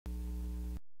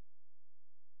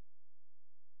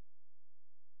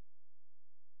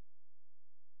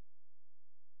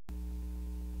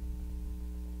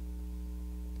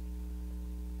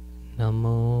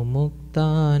नमो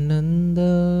मुक्तानंद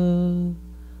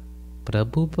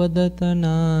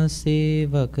प्रभुपदतना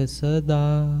सेवक सदा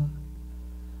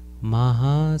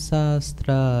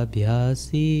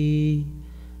महाशास्त्राभ्यासी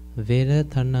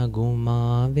व्यर्थ न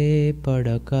गुमावे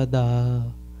पड़ कदा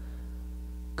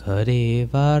करे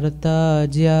वार्ता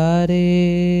ज्यारे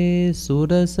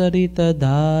सुरसरित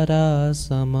धारा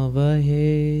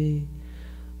समवहे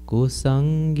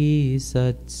कुसंगी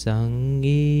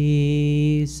सत्संगी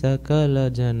सकल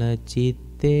जन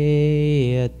चित्ते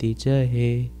अति चहे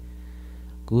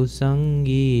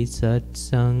कुसंगी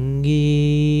सत्संगी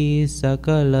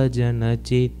सकल जन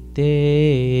चित्ते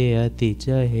अति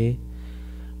चहे।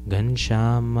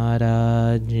 घनश्याम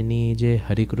महाराज नी जय,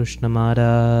 हरि कृष्ण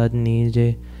महाराज नी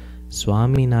जय,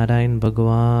 स्वामीनारायण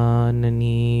भगवान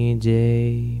नी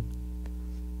जय।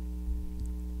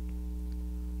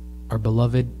 Our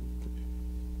beloved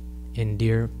and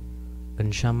dear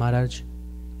Ghanshyam Maharaj,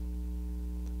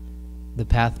 the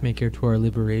path maker to our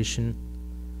liberation,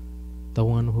 the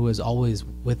one who is always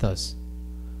with us,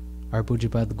 our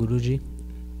Pujapad Guruji,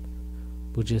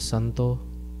 Puja Santo,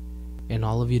 and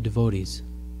all of you devotees,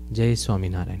 Jai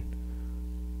Swaminarayan.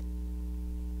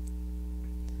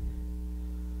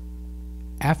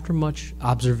 After much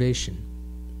observation,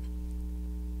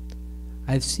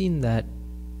 I've seen that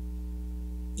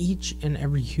each and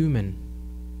every human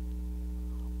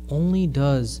only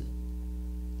does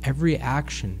every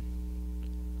action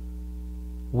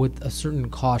with a certain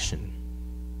caution.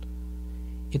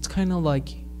 It's kind of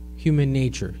like human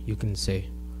nature, you can say,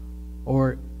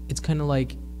 or it's kind of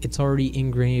like it's already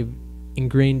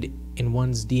ingrained in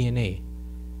one's DNA.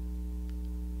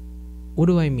 What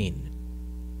do I mean?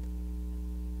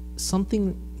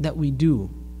 Something that we do,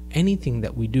 anything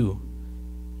that we do,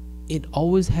 it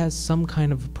always has some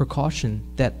kind of precaution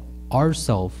that our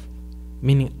self,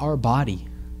 meaning our body,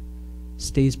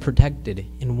 stays protected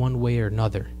in one way or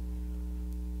another.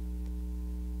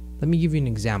 Let me give you an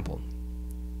example.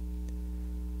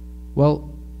 Well,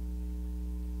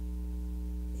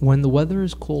 when the weather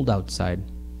is cold outside,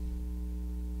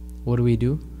 what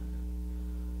do?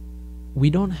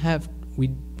 No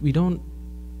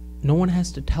one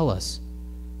has to tell us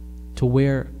to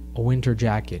wear a winter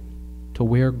jacket, to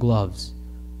wear gloves,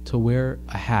 to wear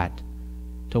a hat,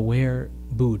 to wear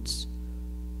boots.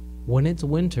 When it's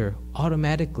winter,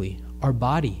 automatically our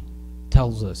body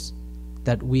tells us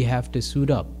that we have to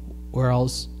suit up or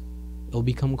else it'll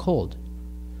become cold.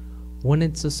 When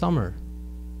it's the summer,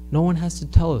 no one has to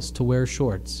tell us to wear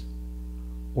shorts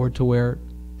or to wear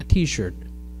a t-shirt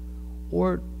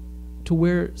or to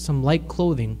wear some light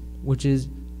clothing which is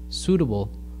suitable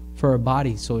for our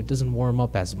body so it doesn't warm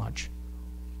up as much.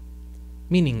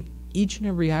 Meaning, each and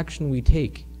every action we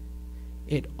take,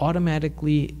 it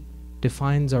automatically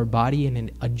defines our body and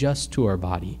it adjusts to our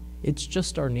body. It's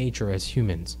just our nature as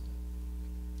humans.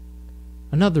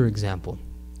 Another example.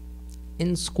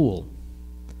 In school,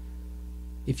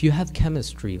 if you have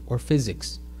chemistry or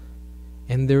physics,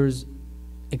 and there's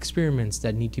experiments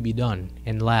that need to be done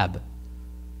in lab,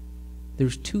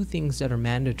 there's two things that are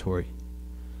mandatory.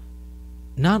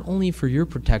 Not only for your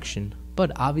protection,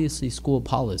 but obviously school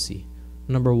policy.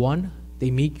 Number one,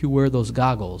 they make you wear those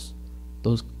goggles,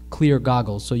 those clear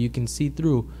goggles, so you can see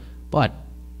through, but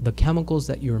the chemicals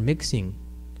that you're mixing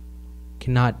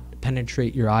cannot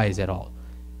penetrate your eyes at all.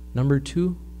 Number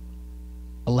two,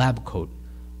 a lab coat.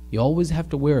 You always have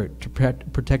to wear it to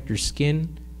protect your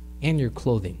skin and your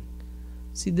clothing.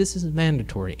 See, this is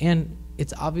mandatory, and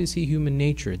it's obviously human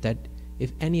nature that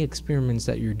if any experiments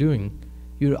that you're doing,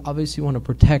 you obviously want to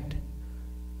protect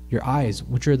your eyes,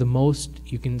 which are the most,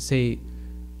 you can say,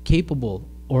 capable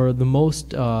or the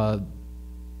most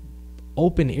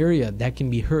open area that can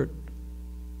be hurt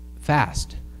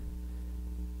fast.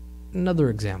 Another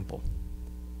example.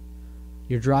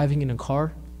 You're driving in a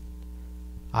car.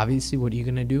 Obviously, what are you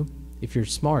going to do? If you're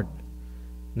smart,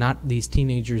 not these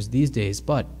teenagers these days,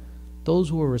 but those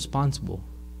who are responsible,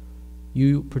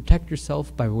 you protect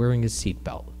yourself by wearing a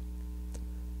seatbelt.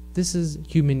 This is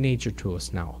human nature to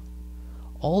us now.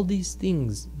 All these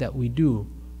things that we do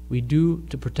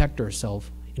to protect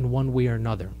ourselves in one way or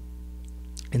another.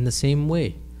 In the same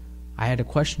way, I had a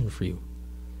question for you.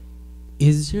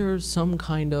 Is there some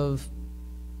kind of,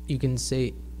 you can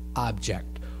say,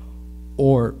 object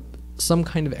or some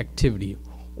kind of activity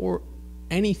or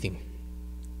anything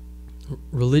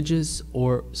religious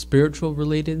or spiritual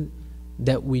related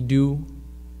that we do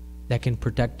that can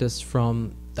protect us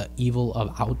from the evil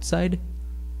of outside?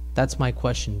 That's my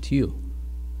question to you.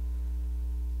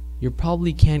 You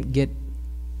probably can't get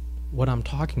what I'm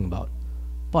talking about,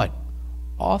 but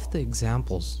off the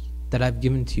examples that I've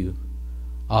given to you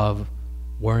of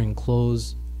wearing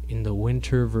clothes in the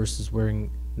winter versus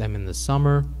wearing them in the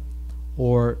summer,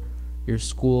 or your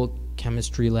school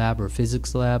chemistry lab or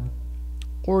physics lab,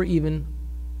 or even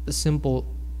a simple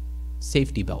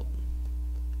safety belt.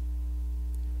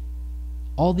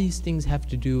 All these things have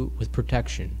to do with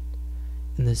protection.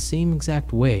 In the same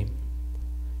exact way,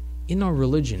 in our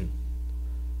religion,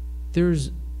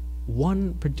 there's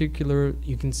one particular,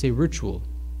 you can say, ritual,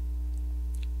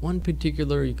 one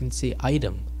particular, you can say,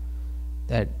 item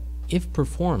that if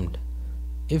performed,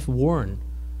 if worn,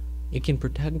 it can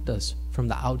protect us from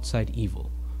the outside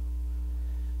evil.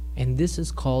 And this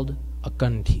is called a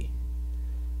Kanthi.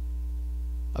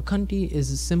 A Kanthi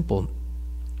is a simple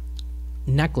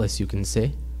necklace, you can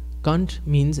say. Kant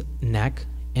means neck,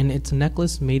 and it's a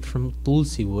necklace made from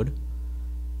tulsi wood,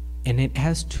 and it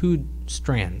has two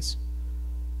strands.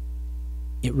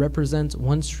 It represents,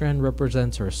 one strand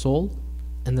represents our soul,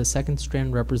 and the second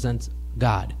strand represents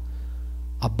God.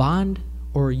 A bond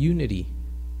or a unity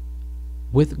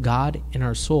with God and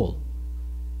our soul.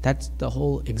 That's the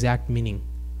whole exact meaning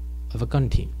of a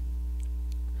Kanthi.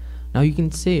 Now you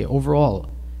can say overall,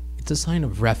 it's a sign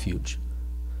of refuge.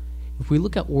 If we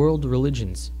look at world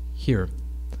religions here,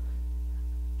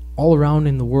 all around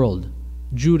in the world,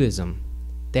 Judaism,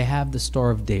 they have the Star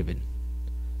of David.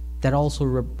 That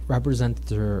also represents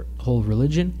their whole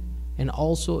religion, and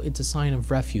also it's a sign of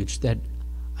refuge that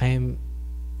I am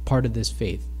part of this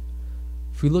faith.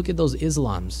 If we look at those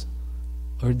Islams,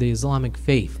 or the Islamic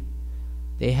faith,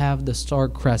 they have the star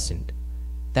crescent.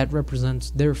 That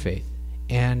represents their faith,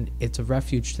 and it's a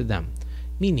refuge to them.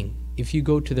 Meaning, if you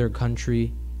go to their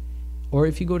country, or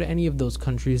if you go to any of those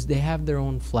countries, they have their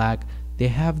own flag, they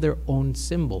have their own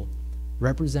symbol,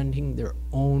 representing their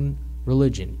own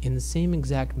religion in the same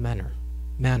exact manner.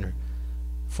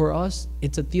 For us,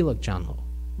 it's a tilak channel,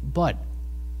 but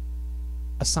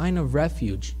a sign of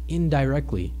refuge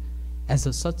indirectly, as a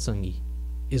satsangi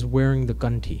is wearing the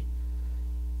Kanthi.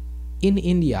 In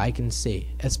India, I can say,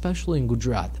 especially in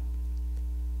Gujarat,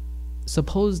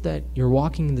 suppose that you're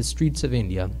walking in the streets of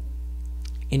India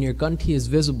and your Kanthi is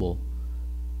visible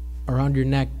around your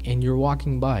neck and you're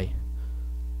walking by.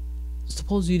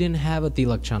 Suppose you didn't have a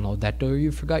tilak channel that day, or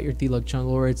you forgot your tilak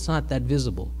channel, or it's not that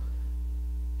visible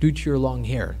due to your long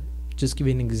hair. Just give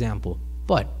you an example.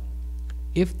 But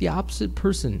if the opposite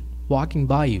person walking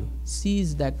by you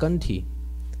sees that Kanthi,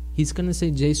 he's going to say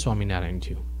Jai Swaminarayan to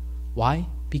you. Why?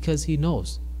 Because he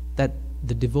knows that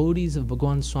the devotees of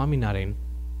Bhagwan Swaminarayan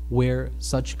wear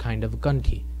such kind of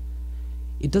Kanthi.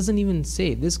 It doesn't even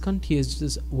say, this Kanthi is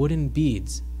just wooden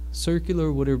beads,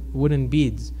 circular wooden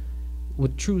beads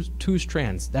with two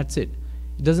strands. That's it.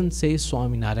 It doesn't say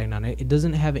Swaminarayan on it. It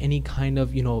doesn't have any kind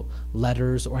of,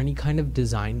 letters or any kind of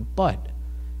design, but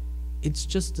it's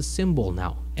just a symbol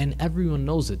now. And everyone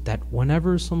knows it, that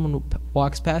whenever someone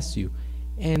walks past you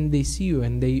and they see you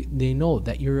and they know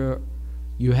that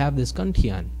you have this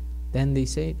Kanthi on, then they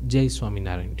say Jai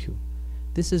Swaminarayan too.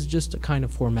 This is just a kind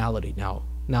of formality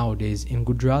nowadays in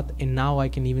Gujarat, and now I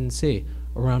can even say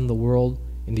around the world,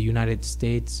 in the United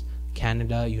States,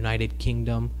 Canada, United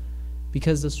Kingdom,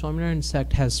 because the Swaminarayan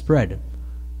sect has spread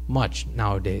much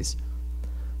nowadays.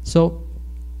 So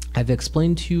I've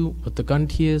explained to you what the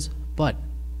Kanthi is, but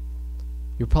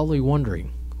you're probably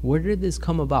wondering, where did this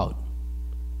come about?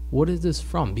 What is this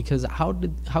from? Because how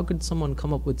could someone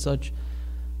come up with such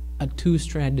a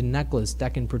two-stranded necklace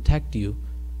that can protect you?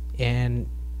 And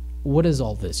what is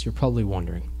all this? You're probably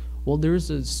wondering. Well, there's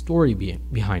a story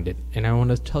behind it, and I want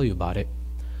to tell you about it.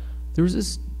 There was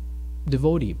this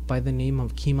devotee by the name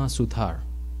of Kima Suthar,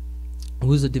 who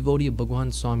was a devotee of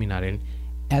Bhagwan Swaminarayan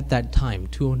at that time,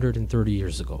 230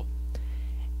 years ago.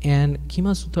 And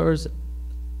Kima Suthar's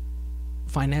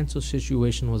financial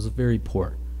situation was very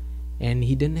poor, and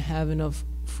he didn't have enough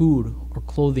food or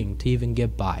clothing to even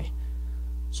get by.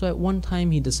 So at one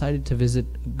time he decided to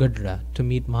visit Gadra to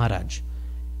meet Maharaj.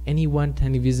 And he went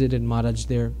and he visited Maharaj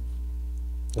there,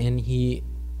 and he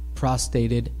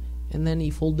prostrated, and then he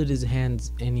folded his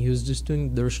hands and he was just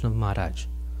doing the darshan of Maharaj.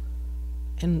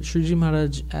 And Shreeji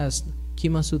Maharaj asked,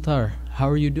 Kima Suthar, how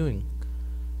are you doing?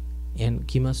 And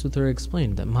Kima Suthar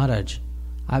explained that, Maharaj,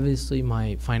 obviously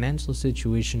my financial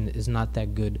situation is not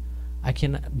that good. I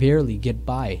can barely get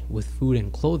by with food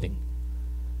and clothing.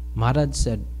 Maharaj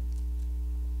said,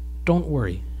 don't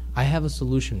worry, I have a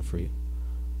solution for you.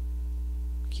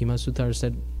 Kima Suthar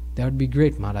said, that would be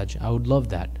great, Maharaj, I would love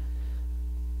that.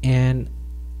 And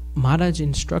Maharaj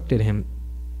instructed him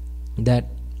that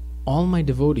all my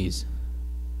devotees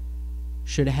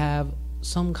should have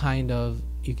some kind of,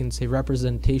 you can say,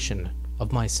 representation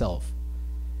of myself.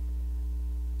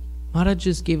 Maharaj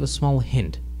just gave a small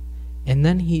hint, and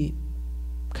then he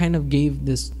kind of gave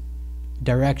this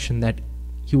direction that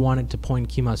he wanted to point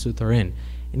Kima Suthar in.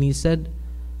 And he said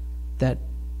that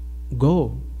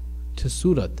go to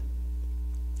Surat,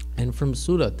 and from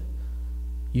Surat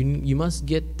you must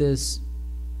get this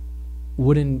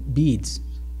wooden beads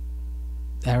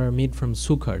that are made from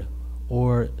sukhar,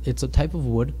 or it's a type of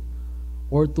wood,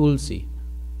 or tulsi,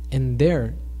 and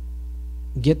there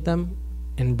get them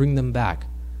and bring them back.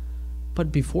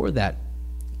 But before that,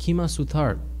 Kima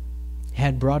Suthar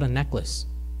had brought a necklace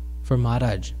for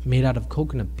Maharaj made out of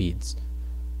coconut beads,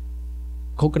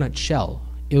 coconut shell.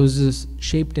 It was just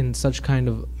shaped in such kind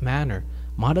of manner.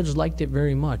 Maharaj liked it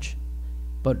very much,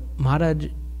 but Maharaj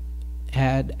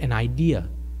had an idea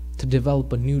to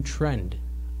develop a new trend,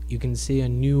 you can say a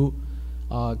new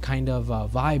kind of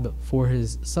vibe for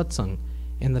his satsang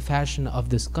in the fashion of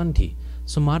this Kanthi.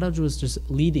 So Maharaj was just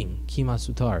leading Kima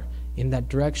Suthar in that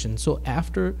direction. So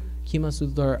after Kima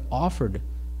Suthar offered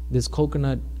this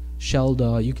coconut shelled,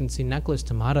 you can say, necklace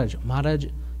to Maharaj, Maharaj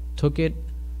took it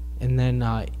and then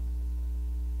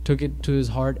took it to his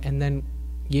heart and then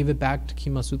gave it back to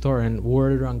Kima Suthar and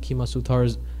wore it around Kima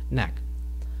Suthar's neck.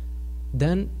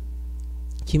 Then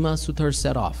Kima Suthar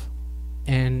set off,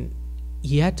 and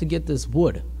he had to get this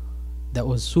wood that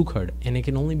was sukhar, and it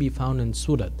can only be found in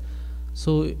Surat.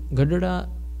 So Gadara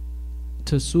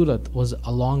to Surat was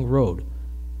a long road,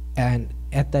 and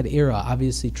at that era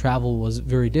obviously travel was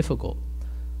very difficult.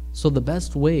 So the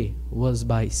best way was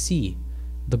by sea,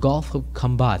 the Gulf of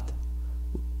Khambat,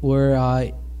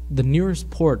 where the nearest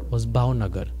port was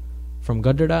Bhavnagar. From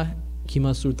Gadara,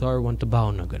 Kima Suthar went to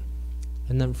Bhavnagar,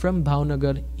 and then from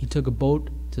Bhavnagar he took a boat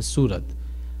to Surat.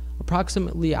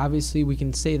 Approximately, obviously, we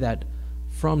can say that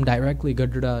from directly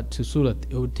Gadara to Surat,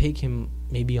 it would take him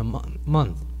maybe a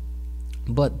month.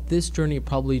 But this journey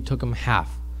probably took him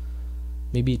half,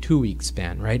 maybe 2 week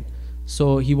span, right?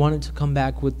 So he wanted to come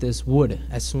back with this wood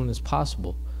as soon as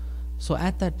possible. So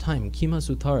at that time, Kima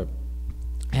Suthar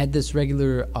had this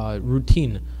regular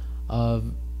routine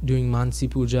of doing Mansi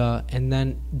Puja, and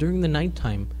then during the night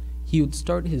time, he would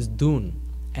start his dhoon,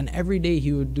 and every day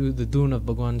he would do the dhoon of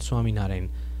Bhagwan Swaminarayan.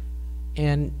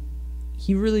 And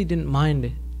he really didn't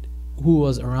mind who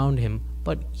was around him,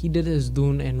 but he did his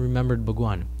dhoon and remembered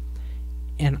Bhagwan.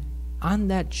 And on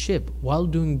that ship, while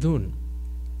doing dhoon,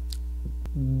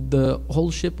 the whole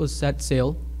ship was set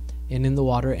sail and in the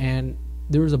water, and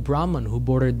there was a Brahman who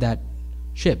boarded that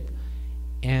ship.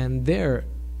 And there,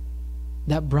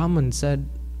 that Brahman said,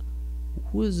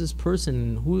 "Who is this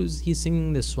person? Who is he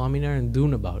singing this Swaminarayan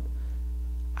dhoon about?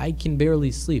 I can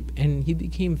barely sleep." And he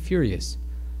became furious.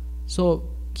 So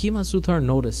Kima Suthar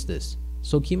noticed this.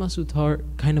 So Kima Suthar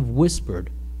kind of whispered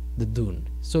the dhoon,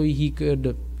 so he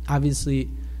could obviously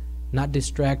not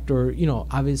distract or,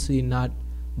 obviously not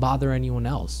bother anyone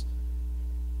else.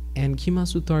 And Kima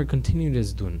Suthar continued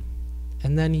his dhoon,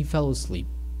 and then he fell asleep.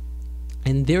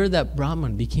 And there that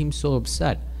Brahman became so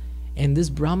upset, and this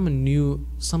Brahman knew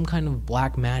some kind of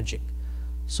black magic.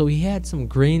 So he had some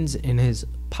grains in his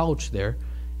pouch there,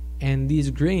 and these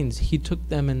grains, he took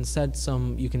them and said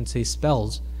some, you can say,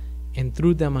 spells, and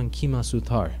threw them on Kima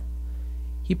Suthar.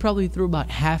 He probably threw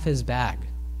about half his bag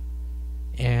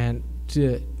and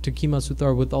to Kima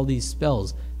Suthar with all these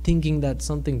spells, thinking that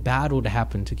something bad would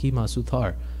happen to Kima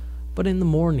Suthar. But in the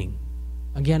morning,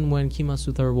 again when Kima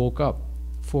Suthar woke up,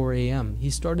 4 a.m., he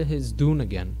started his dhoon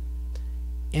again.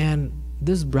 And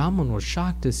this Brahman was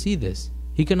shocked to see this.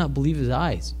 He could not believe his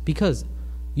eyes, because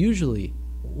usually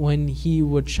when he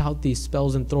would shout these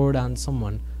spells and throw it on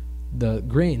someone, the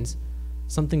grains,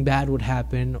 something bad would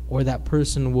happen, or that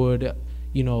person would,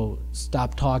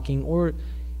 stop talking, or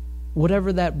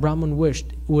whatever that Brahman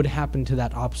wished would happen to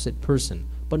that opposite person.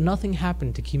 But nothing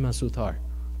happened to Kima Suthar.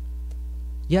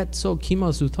 Yet, so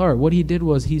Kima Suthar, what he did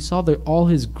was he saw all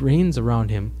his grains around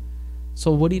him.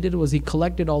 So what he did was he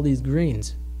collected all these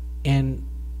grains and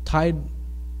tied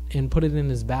and put it in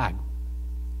his bag.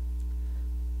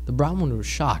 The Brahman was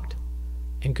shocked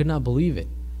and could not believe it.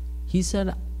 He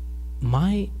said,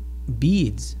 my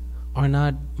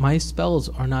spells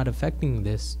are not affecting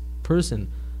this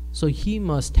person, so he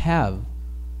must have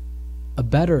a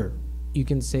better, you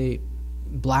can say,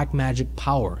 black magic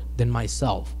power than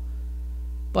myself.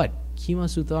 But Kima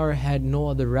Suthar had no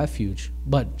other refuge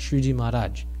but Shriji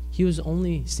Maharaj. He was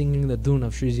only singing the dhoon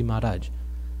of Shriji Maharaj.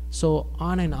 So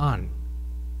on and on,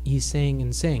 he sang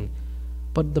and sang.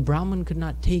 But the Brahman could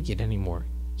not take it anymore.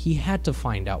 He had to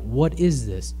find out, what is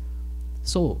this?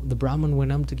 So the Brahman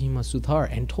went up to Kima Suthar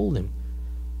and told him,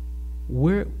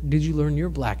 "Where did you learn your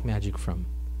black magic from?"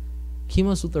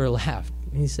 Kima Suthar laughed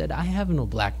and he said, "I have no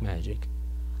black magic.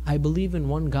 I believe in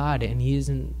one God, and his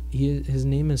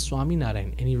name is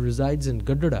Swaminarayan, and he resides in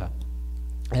Gadara.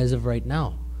 as of right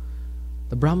now.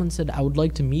 The Brahmin said, I would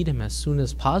like to meet him as soon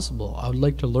as possible. I would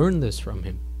like to learn this from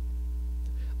him.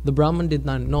 The Brahmin did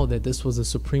not know that this was the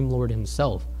Supreme Lord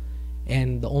himself,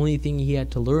 and the only thing he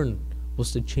had to learn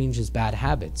was to change his bad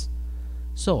habits.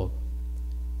 So,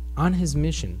 on his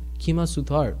mission, Kima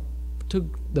Sutar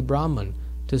took the Brahmin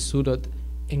to Surat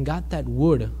and got that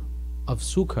wood of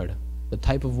Sukhad, the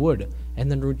type of wood, and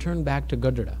then returned back to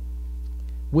Gadara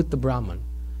with the Brahmin.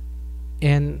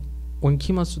 And when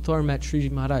Kima Sutar met Shriji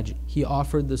Maharaj, he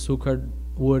offered the Sukhad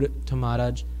wood to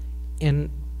Maharaj, and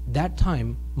that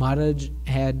time Maharaj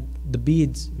had the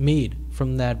beads made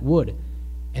from that wood,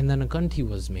 and then a Kanthi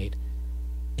was made.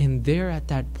 And there at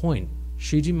that point,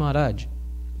 Shriji Maharaj,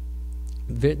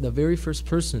 the very first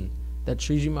person that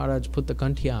Shriji Maharaj put the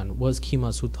Kanthi on was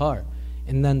Kima Sutar.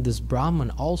 And then this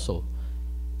Brahman also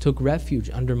took refuge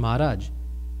under Maharaj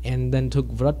and then took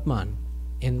Vratman.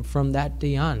 And from that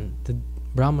day on, the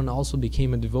Brahman also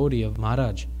became a devotee of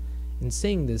Maharaj. In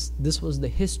saying this, this was the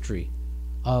history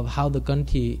of how the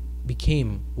Kanthi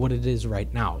became what it is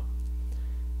right now.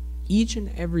 Each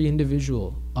and every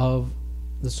individual of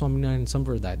the Swaminarayan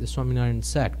Sampradaya, the Swaminarayan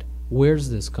sect, wears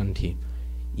this Kanthi.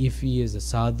 If he is a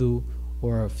sadhu,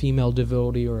 or a female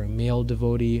devotee, or a male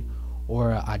devotee,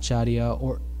 or a acharya,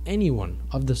 or anyone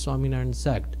of the Swaminarayan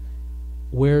sect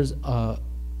wears a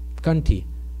Kanthi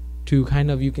to kind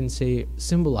of, you can say,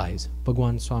 symbolize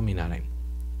Bhagwan Swaminarayan.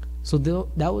 So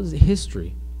that was the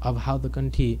history of how the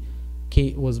Kanthi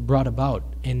was brought about,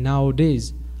 and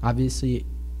nowadays, obviously,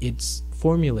 it's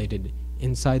formulated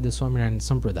inside the Swaminarayan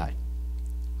Sampradaya.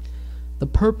 The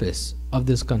purpose of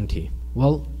this Kanthi,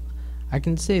 well, I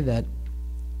can say that,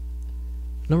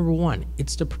 number one,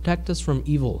 it's to protect us from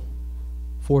evil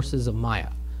forces of Maya.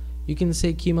 You can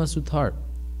say Kima Sutar,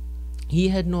 he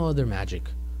had no other magic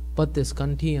but this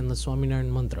Kanthi and the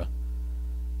Swaminarayan mantra.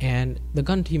 And the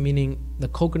Kanthi meaning the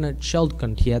coconut shelled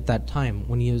Kanthi at that time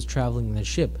when he was traveling in the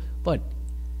ship. But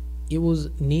it was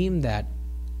named that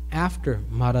after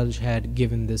Maharaj had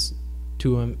given this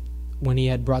to him when he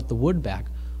had brought the wood back.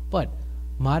 But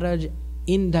Maharaj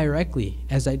indirectly,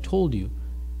 as I told you,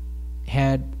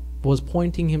 was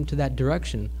pointing him to that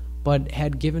direction, but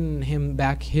had given him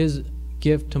back his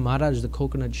gift to Maharaj, the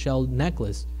coconut shelled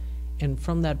necklace. And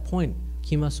from that point,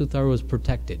 Kima Sutar was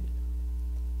protected.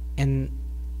 And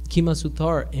Kima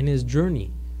Sutar, in his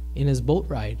journey, in his boat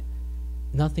ride,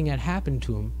 nothing had happened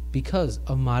to him because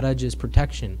of Maharaj's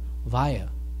protection via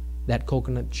that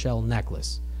coconut shell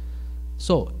necklace.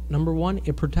 So, number one,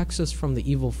 it protects us from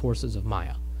the evil forces of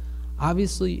Maya.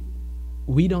 Obviously,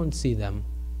 we don't see them,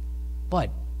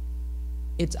 but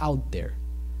it's out there.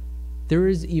 There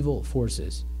is evil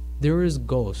forces. There is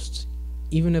ghosts,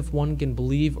 even if one can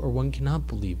believe or one cannot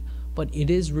believe. But it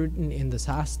is written in the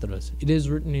Shastras, it is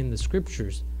written in the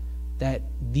scriptures that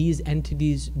these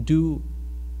entities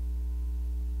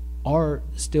are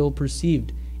still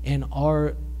perceived and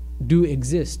do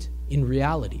exist in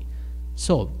reality.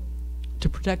 So, to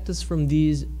protect us from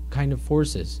these kind of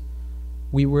forces,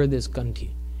 we wear this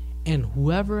Kanthi. And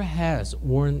whoever has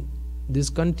worn this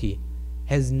Kanthi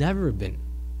has never been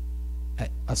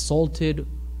assaulted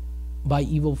by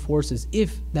evil forces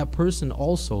if that person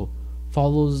also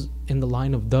follows in the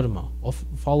line of dharma or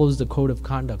follows the code of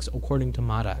conducts according to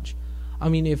Maharaj. I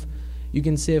mean, if you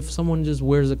can say if someone just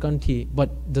wears a Kanthi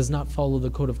but does not follow the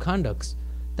code of conducts,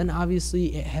 then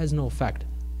obviously it has no effect.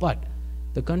 But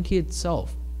the Kanthi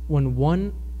itself, when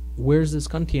one wears this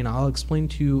Kanthi, and I'll explain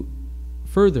to you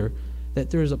further that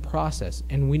there is a process,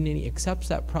 and when he accepts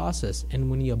that process and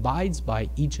when he abides by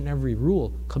each and every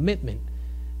rule, commitment,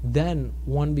 then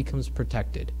one becomes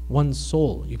protected. One's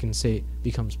soul, you can say,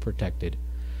 becomes protected.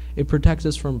 It protects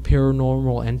us from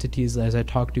paranormal entities, as I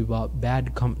talked to you about,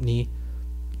 bad company,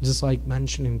 just like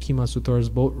mentioned in Kima Sutar's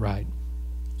boat ride.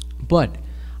 But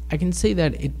I can say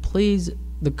that it plays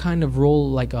the kind of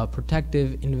role like a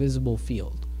protective invisible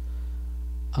field.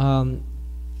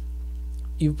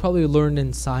 You've probably learned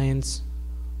in science,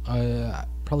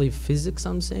 probably physics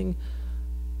I'm saying,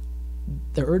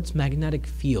 the Earth's magnetic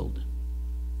field.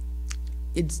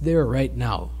 It's there right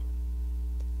now.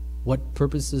 What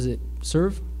purpose does it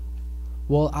serve?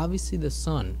 Well, obviously the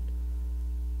sun's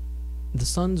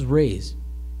rays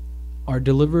are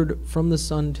delivered from the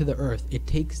sun to the earth. It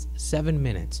takes 7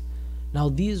 minutes. Now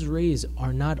these rays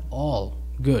are not all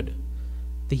good.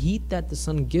 The heat that the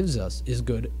sun gives us is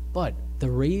good, but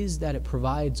the rays that it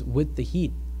provides with the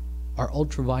heat are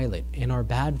ultraviolet and are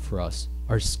bad for us,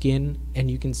 our skin,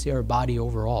 and you can see our body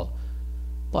overall.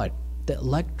 But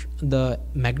the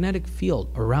magnetic field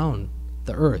around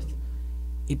the earth,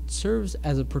 it serves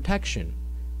as a protection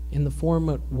in the form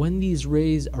of when these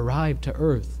rays arrive to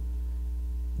earth,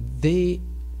 they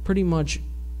pretty much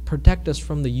protect us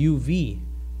from the UV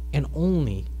and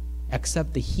only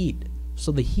accept the heat.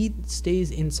 So the heat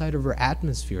stays inside of our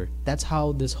atmosphere. That's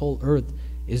how this whole earth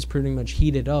is pretty much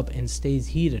heated up and stays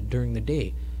heated during the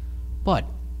day. But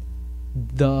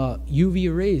the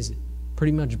UV rays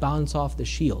pretty much bounce off the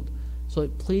shield. So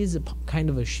it plays a kind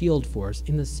of a shield for us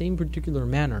in the same particular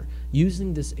manner.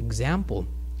 Using this example,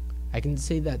 I can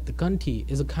say that the Kanthi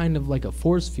is a kind of like a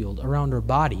force field around our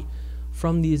body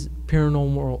from these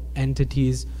paranormal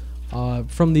entities,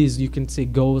 from these, you can say,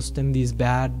 ghosts and these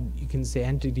bad, you can say,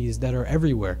 entities that are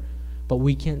everywhere. But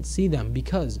we can't see them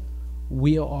because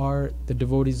we are the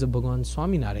devotees of Bhagavan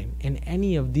Swaminarayan, and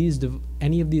any of these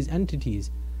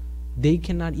entities, they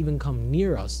cannot even come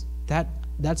near us.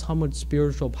 That's how much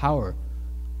spiritual power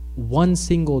one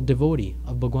single devotee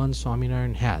of Bhagavan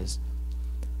Swaminarayan has.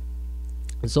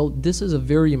 So this is a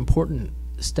very important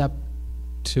step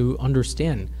to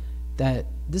understand, that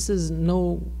this is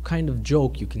no kind of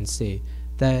joke, you can say,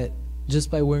 that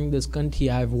just by wearing this Kanthi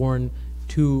I've worn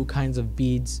 2 kinds of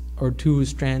beads or 2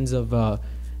 strands of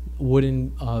wooden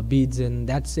beads and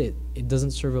that's it. It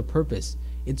doesn't serve a purpose.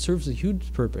 It serves a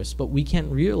huge purpose, but we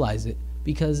can't realize it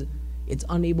because it's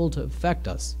unable to affect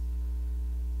us.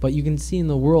 But you can see in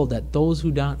the world that those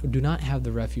who do not have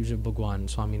the refuge of Bhagavan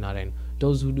Swaminarayan,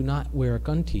 those who do not wear a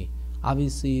Kanthi,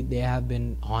 obviously they have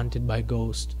been haunted by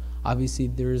ghosts. Obviously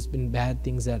there's been bad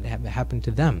things that have happened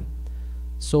to them.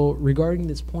 So regarding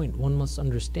this point, one must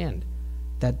understand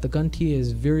that the Kanthi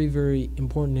is very, very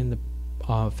important in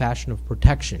the fashion of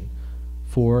protection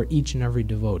for each and every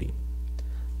devotee.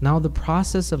 Now the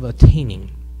process of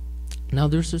attaining. Now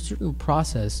there's a certain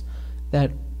process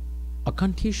that a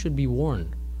Kanthi should be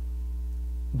worn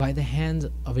by the hands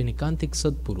of an Ekantik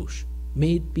Sadpurush.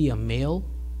 May it be a male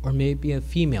or may it be a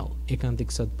female Ekantik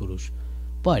Sadpurush.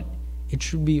 But it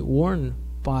should be worn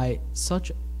by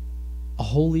such a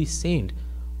holy saint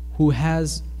who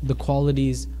has the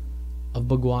qualities of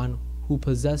Bhagwan, who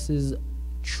possesses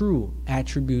true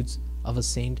attributes of a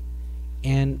saint.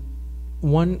 And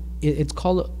it's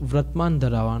called Vratman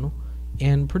Dharavanu,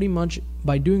 and pretty much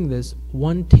by doing this,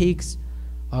 one takes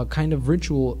a kind of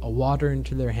ritual, a water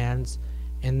into their hands,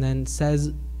 and then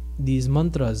says these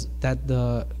mantras that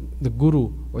the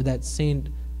guru or that saint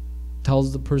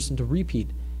tells the person to repeat.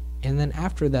 And then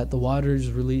after that, the water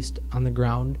is released on the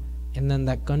ground, and then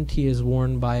that Kanthi is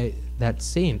worn by that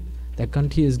saint. That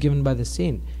Kanthi is given by the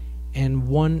saint. And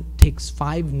one takes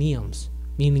 5 niyams,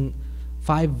 meaning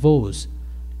 5 vows,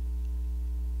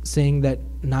 saying that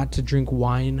not to drink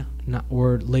wine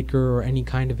or liquor or any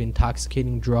kind of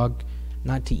intoxicating drug,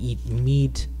 not to eat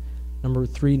meat. Number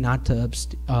 3, not to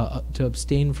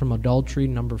abstain from adultery.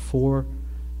 Number 4,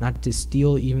 not to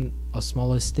steal even a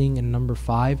smallest thing. And number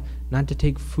 5, not to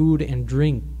take food and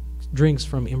drinks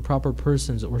from improper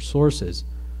persons or sources.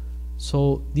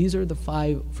 So these are the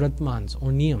 5 vratmans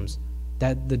or niyams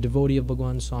that the devotee of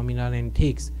Bhagavan Swaminarayan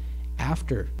takes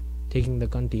after taking the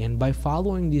Kanthi. And by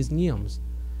following these niyams,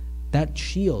 that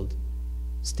shield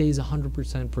stays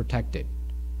 100% protected.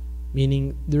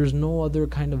 Meaning there's no other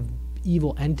kind of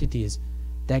evil entities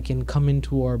that can come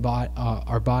into our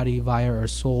body via our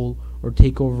soul or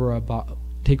take over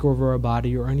our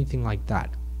body or anything like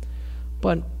that.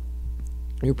 But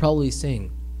you're probably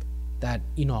saying that,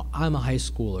 I'm a high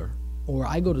schooler, or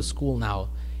I go to school now,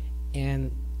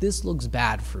 and this looks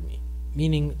bad for me.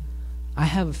 Meaning, I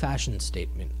have a fashion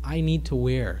statement. I need to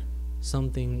wear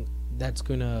something that's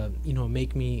gonna,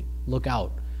 make me look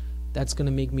out. That's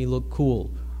gonna make me look cool.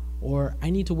 Or I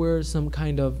need to wear some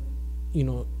kind of,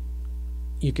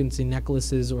 you can say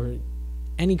necklaces or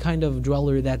any kind of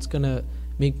jewelry that's gonna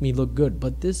make me look good.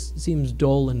 But this seems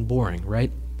dull and boring,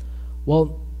 right?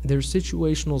 Well, there's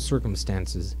situational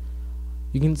circumstances.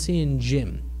 You can see in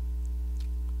gym,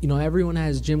 everyone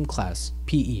has gym class,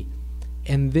 PE,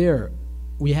 and there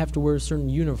we have to wear a certain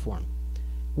uniform.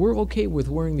 We're okay with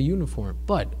wearing the uniform,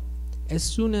 but as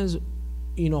soon as,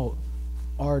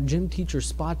 our gym teacher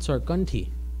spots our Kanthi,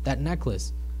 that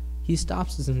necklace, he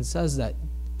stops us and says that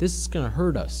this is going to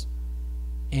hurt us.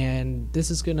 And this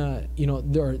is going to,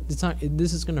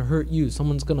 this is going to hurt you.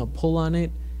 Someone's going to pull on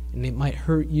it and it might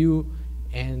hurt you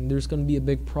and there's going to be a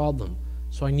big problem.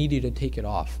 So I need you to take it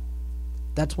off.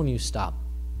 That's when you stop.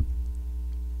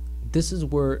 This is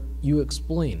where you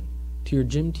explain to your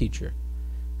gym teacher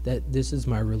that this is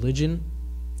my religion.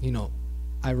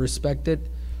 I respect it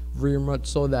very much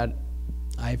so that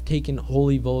I've taken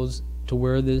holy vows to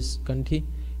wear this Kanthi.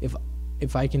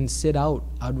 If I can sit out,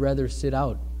 I'd rather sit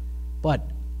out.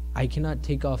 But I cannot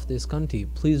take off this Kanthi.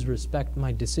 Please respect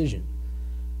my decision.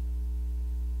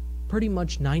 Pretty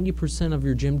much 90% of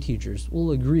your gym teachers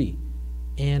will agree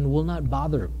and will not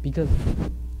bother, because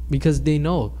because they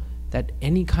know that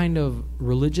any kind of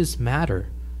religious matter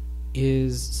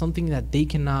is something that they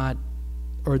cannot,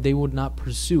 or they would not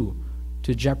pursue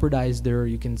to jeopardize their,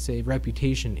 you can say,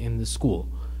 reputation in the school.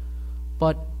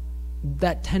 But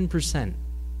that 10%,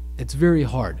 it's very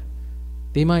hard.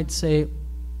 They might say,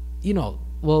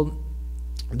 well,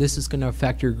 this is going to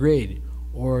affect your grade,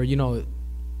 or,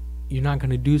 you're not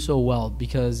going to do so well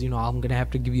because, I'm going to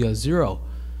have to give you a 0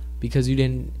 because you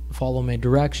didn't follow my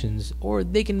directions. Or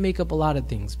they can make up a lot of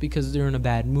things because they're in a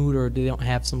bad mood or they don't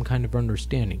have some kind of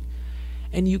understanding.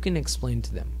 And you can explain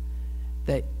to them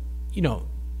that,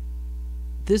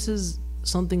 this is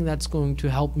something that's going to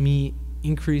help me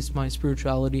increase my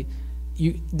spirituality.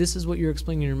 This is what you're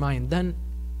explaining in your mind. Then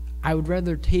I would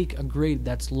rather take a grade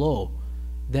that's low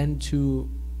than to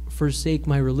forsake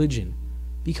my religion.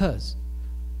 Because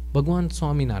Bhagwan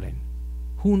Swaminarayan,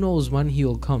 who knows when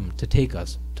he'll come to take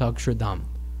us to Akshardham?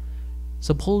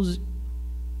 Suppose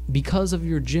because of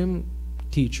your gym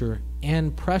teacher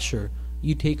and pressure,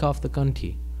 you take off the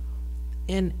Kanthi.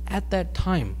 And at that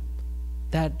time,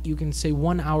 that you can say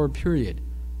 1 hour period,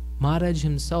 Maharaj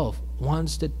himself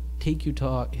wants to take you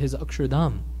to his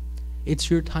Akshardham. It's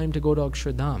your time to go to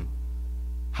Akshardham.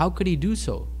 How could he do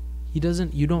so?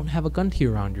 You don't have a Kanthi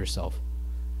around yourself.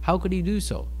 How could he do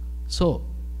so? So,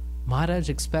 Maharaj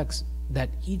expects that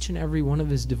each and every one of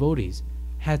his devotees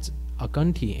has a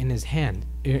Kanthi in his hand,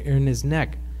 in his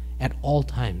neck, at all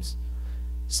times.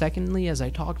 Secondly, as I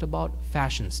talked about,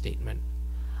 fashion statement.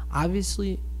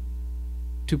 Obviously,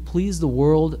 to please the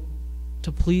world,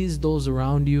 to please those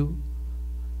around you,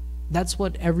 that's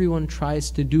what everyone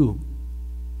tries to do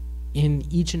in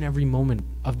each and every moment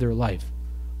of their life.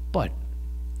 But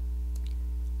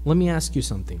let me ask you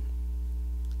something.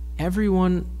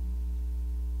 Everyone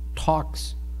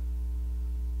talks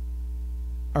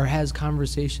or has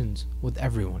conversations with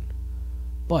everyone.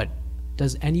 But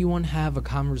does anyone have a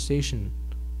conversation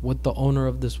with the owner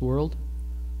of this world?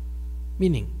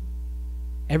 Meaning,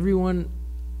 everyone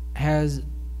has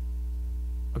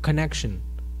a connection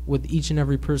with each and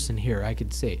every person here, I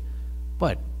could say.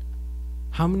 But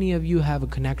how many of you have a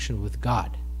connection with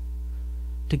God?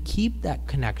 To keep that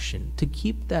connection, to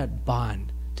keep that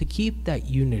bond, to keep that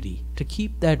unity, to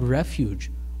keep that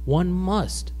refuge, one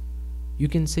must, you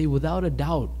can say without a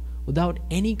doubt, without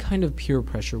any kind of peer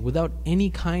pressure, without any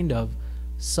kind of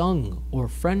sung or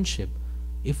friendship,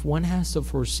 if one has to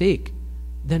forsake,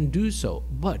 then do so.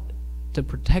 But to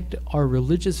protect our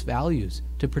religious values,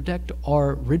 to protect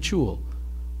our ritual,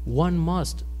 one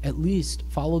must at least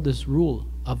follow this rule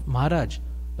of Maharaj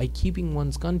by keeping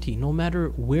one's Kanthi no matter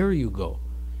where you go.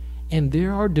 And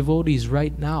there are devotees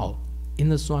right now in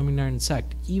the Swaminarayan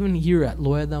sect, even here at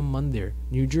Loyadham Mandir,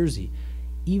 New Jersey,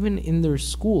 even in their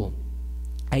school.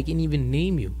 I can even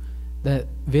name you the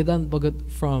Vedant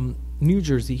Bhagat from New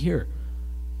Jersey here.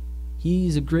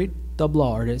 He's a great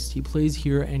tabla artist. He plays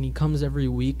here and he comes every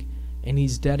week and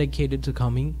he's dedicated to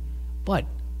coming. But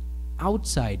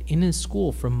outside in his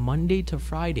school from Monday to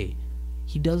Friday,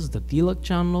 he does the Tilak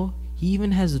Chanlo. He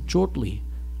even has a chotli.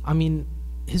 I mean,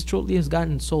 his chotli has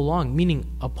gotten so long, meaning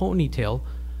a ponytail,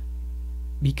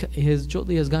 because his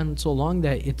chotli has gotten so long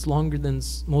that it's longer than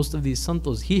most of these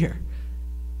santos here.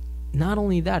 Not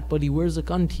only that, but he wears a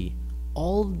kanthi.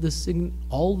 All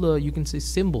the you can say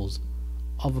symbols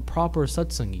of a proper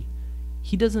satsangi.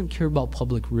 He doesn't care about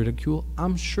public ridicule.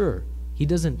 I'm sure he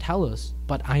doesn't tell us,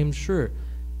 but I am sure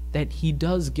that he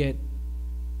does get,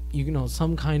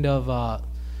 some kind of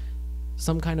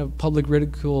public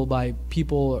ridicule by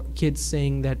people, kids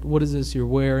saying that, what is this you're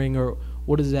wearing, or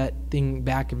what is that thing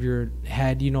back of your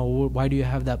head, why do you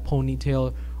have that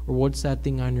ponytail, or what's that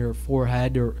thing on your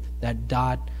forehead, or that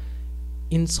dot,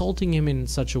 insulting him in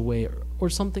such a way, or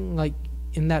something like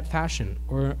in that fashion,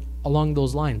 or along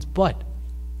those lines. But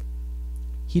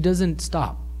he doesn't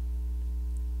stop.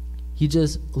 He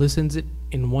just listens it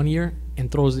in one ear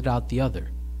and throws it out the other.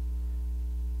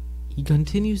 He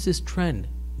continues this trend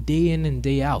day in and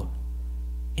day out.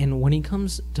 And when he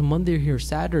comes to Mandir here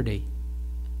Saturday,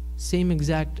 same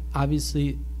exact,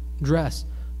 obviously, dress.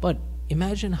 But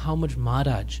imagine how much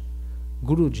Maharaj,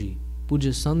 Guruji,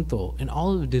 Puja Santo, and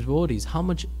all of the devotees, how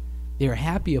much they are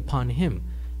happy upon him,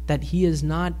 that he is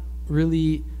not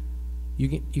really,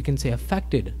 you can say,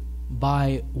 affected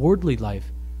by worldly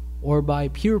life or by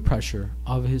peer pressure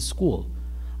of his school.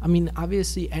 I mean,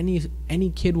 obviously, any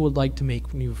kid would like to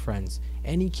make new friends.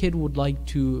 Any kid would like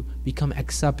to become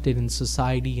accepted in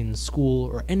society, in school,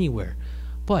 or anywhere.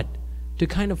 But to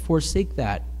kind of forsake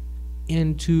that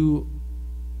and to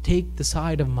take the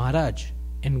side of Maharaj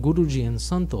and Guruji and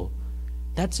Santo,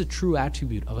 that's a true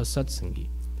attribute of a satsangi.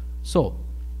 So,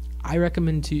 I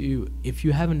recommend to you, if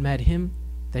you haven't met him,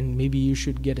 then maybe you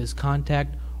should get his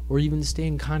contact, or even stay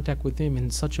in contact with him in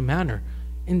such a manner,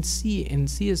 and see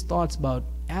his thoughts about.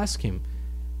 Ask him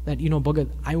that, Bhagat,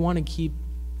 I want to keep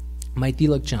my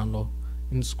tilak chandlo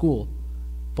in school,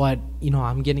 but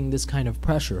I'm getting this kind of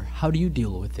pressure. How do you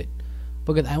deal with it?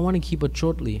 Bhagat, I want to keep it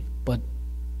shortly, but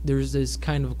there's this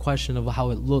kind of question of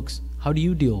how it looks. How do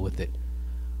you deal with it?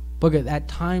 Bhagat, at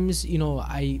times,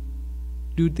 I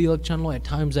do tilak chandlo, at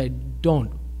times I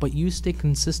don't, but you stay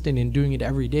consistent in doing it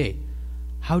every day.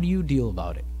 How do you deal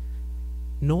about it?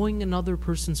 Knowing another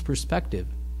person's perspective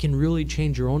can really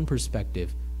change your own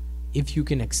perspective if you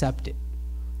can accept it.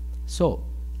 So,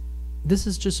 this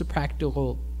is just a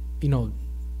practical,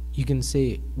 you can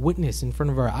say, witness in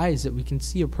front of our eyes, that we can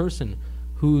see a person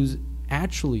who's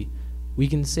actually, we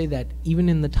can say that even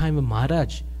in the time of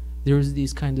Maharaj, there was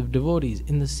these kinds of devotees.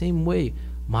 In the same way,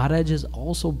 Maharaj has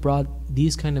also brought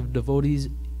these kind of devotees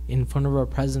in front of our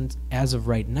presence as of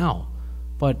right now.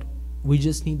 But we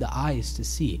just need the eyes to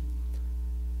see.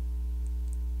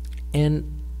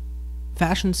 And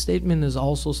fashion statement is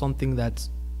also something that's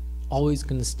always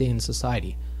going to stay in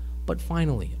society. But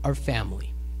finally, our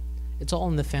family. It's all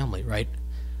in the family, right?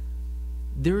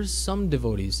 There's some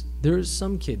devotees, there's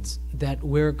some kids that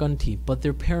wear kanthi, but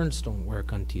their parents don't wear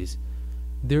kanthis.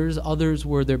 There's others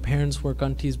where their parents wear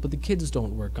kanthis, but the kids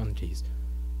don't wear kanthis.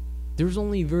 There's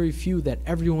only very few that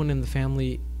everyone in the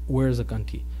family wears a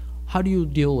kanthi. How do you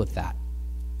deal with that?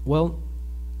 Well,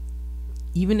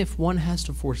 even if one has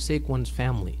to forsake one's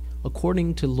family,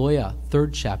 according to Loya,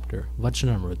 3rd chapter,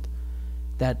 Vachanamrut,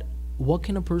 that what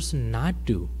can a person not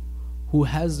do who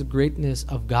has the greatness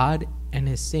of God and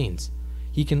his saints?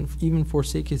 He can even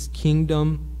forsake his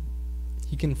kingdom,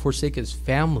 he can forsake his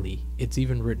family. It's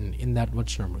even written in that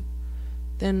Vachanamrut.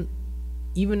 Then,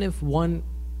 even if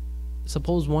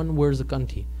suppose one wears a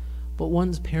kanthi, but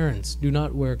one's parents do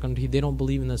not wear a kanthi, they don't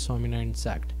believe in the Swaminarayan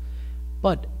sect,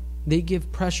 but they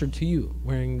give pressure to you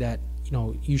wearing that,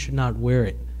 you should not wear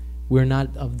it. We're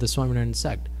not of the Swaminarayan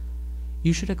sect.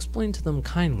 You should explain to them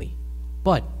kindly,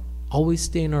 but always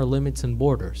stay in our limits and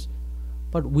borders.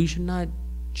 But we should not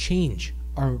change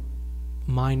our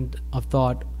mind of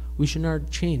thought. We should not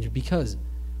change, because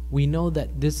we know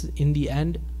that this, in the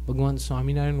end, Bhagwan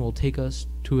Swaminarayan will take us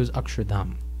to his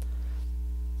Akshardham.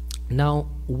 Now,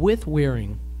 with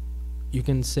wearing, you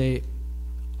can say,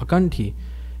 a kanthi,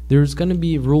 there's going to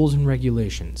be rules and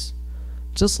regulations.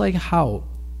 Just like how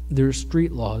there's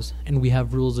street laws and we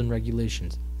have rules and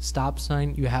regulations. Stop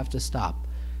sign, you have to stop.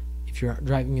 If you're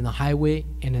driving in the highway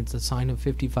and it's a sign of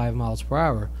 55 miles per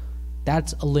hour,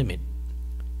 that's a limit.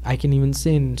 I can even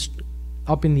say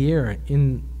up in the air,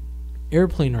 in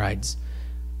airplane rides,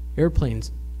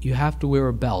 airplanes, you have to wear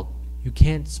a belt. You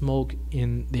can't smoke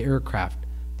in the aircraft.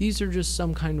 These are just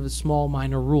some kind of small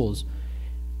minor rules.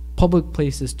 Public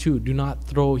places too, do not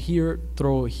throw here,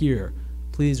 throw here.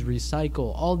 Please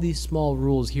recycle. All these small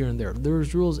rules here and there.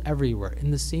 There's rules everywhere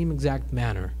in the same exact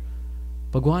manner.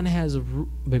 Bhagwan has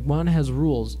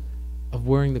rules of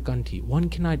wearing the kanthi. One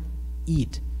cannot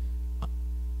eat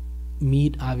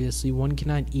meat, obviously. One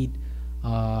cannot eat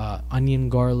onion,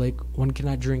 garlic. One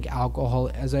cannot drink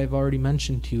alcohol. As I've already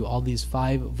mentioned to you, all these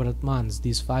 5 vratmans,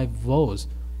 these 5 vows.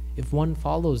 If one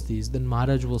follows these, then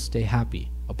Maharaj will stay happy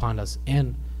upon us,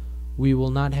 and we will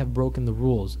not have broken the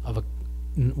rules of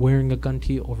wearing a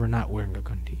kanthi over not wearing a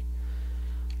kanthi.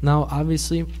 Now,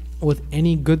 obviously, with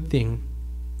any good thing,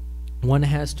 one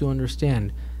has to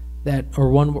understand that, or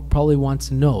one probably wants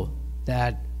to know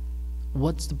that,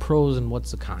 what's the pros and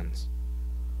what's the cons?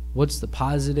 What's the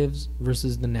positives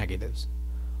versus the negatives?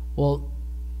 Well,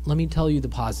 let me tell you the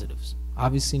positives.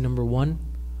 Obviously, number 1,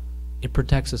 it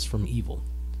protects us from evil.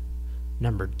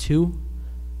 Number 2,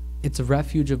 it's a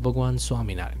refuge of Bhagwan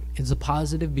Swaminarayan. It's a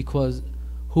positive because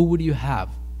who would you have?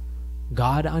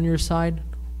 God on your side,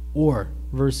 or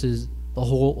versus the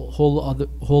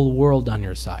whole world on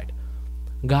your side?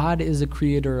 God is the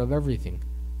creator of everything.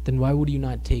 Then why would you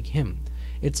not take him?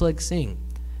 It's like saying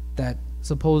that,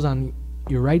 suppose on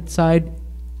your right side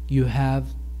you have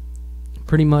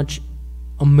pretty much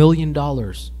 $1 million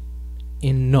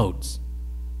in notes,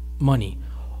 money,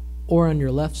 or on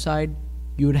your left side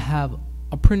you would have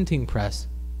a printing press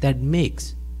that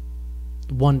makes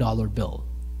 $1 bill.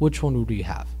 Which one would you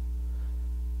have?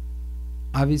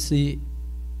 Obviously,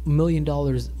 $1 million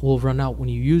will run out when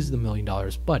you use the $1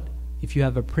 million, but if you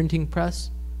have a printing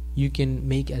press, you can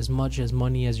make as much as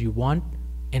money as you want,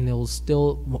 and it will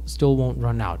still won't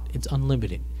run out. It's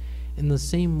unlimited. In the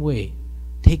same way,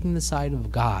 taking the side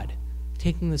of God,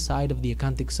 taking the side of the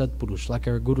Akantik Satpurush, like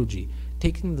our Guruji,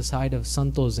 taking the side of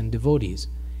Santos and devotees,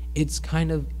 it's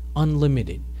kind of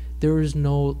unlimited. There's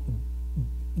no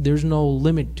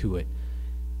limit to it.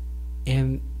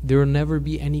 and there will never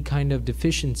be any kind of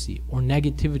deficiency or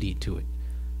negativity to it.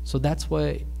 So that's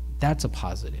why that's a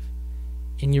positive.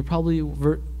 And you're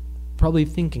probably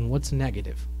thinking, what's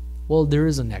negative? Well, there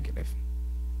is a negative.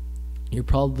 You're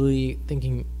probably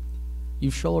thinking,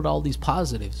 you've showed all these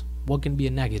positives, what can be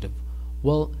a negative?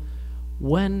 Well,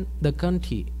 when the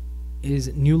Kanthi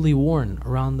is newly worn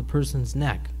around the person's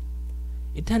neck,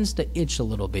 it tends to itch a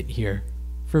little bit here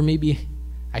for maybe,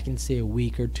 I can say, a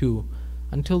week or two,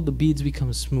 until the beads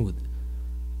become smooth.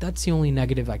 That's the only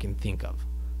negative I can think of.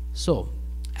 So,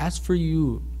 as for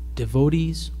you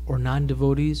devotees or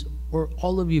non-devotees, or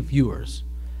all of you viewers,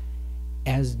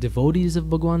 as devotees of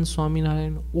Bhagwan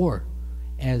Swaminarayan, or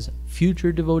as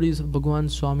future devotees of Bhagwan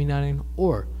Swaminarayan,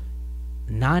 or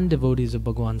non-devotees of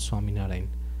Bhagwan Swaminarayan,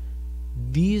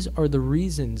 these are the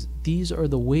reasons, these are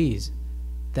the ways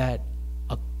that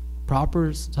a proper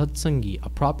satsangi, a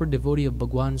proper devotee of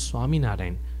Bhagwan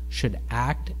Swaminarayan, should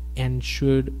act and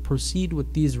should proceed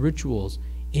with these rituals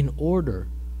in order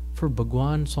for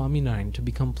Bhagwan Swaminarayan to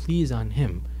become pleased on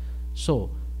him.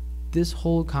 So, this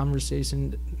whole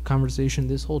conversation,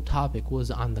 this whole topic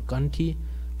was on the Kanthi,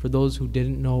 for those who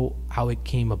didn't know how it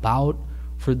came about,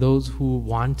 for those who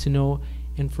want to know,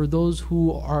 and for those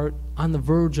who are on the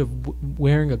verge of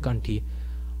wearing a Kanthi.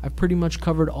 I've pretty much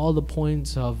covered all the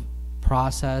points of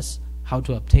process, how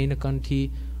to obtain a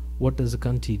Kanthi, what does a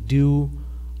Kanthi do,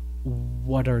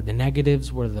 what are the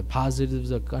negatives, what are the positives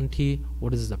of Kanthi,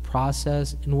 what is the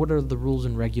process, and what are the rules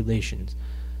and regulations.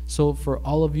 So for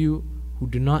all of you who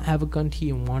do not have a Kanthi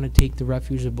and want to take the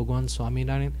refuge of Bhagwan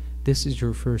Swaminarayan, this is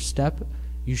your first step.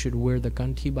 You should wear the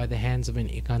Kanthi by the hands of an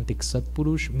Ekantik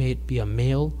Satpurush, may it be a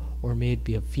male or may it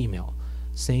be a female.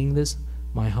 Saying this,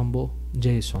 my humble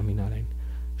Jai Swaminarayan.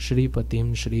 Shri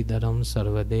Patim Shri Dharam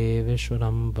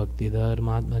Sarvadeveshwaram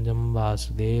Bhaktidharmatmajam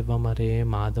Vasudevam Hare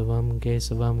Madhavam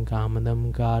Kesavam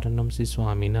Kamadam Karanam Si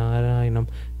Swaminarayanam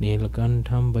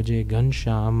Neelakantham Bhaje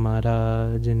Ghanshyam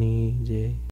Maharajani Jai.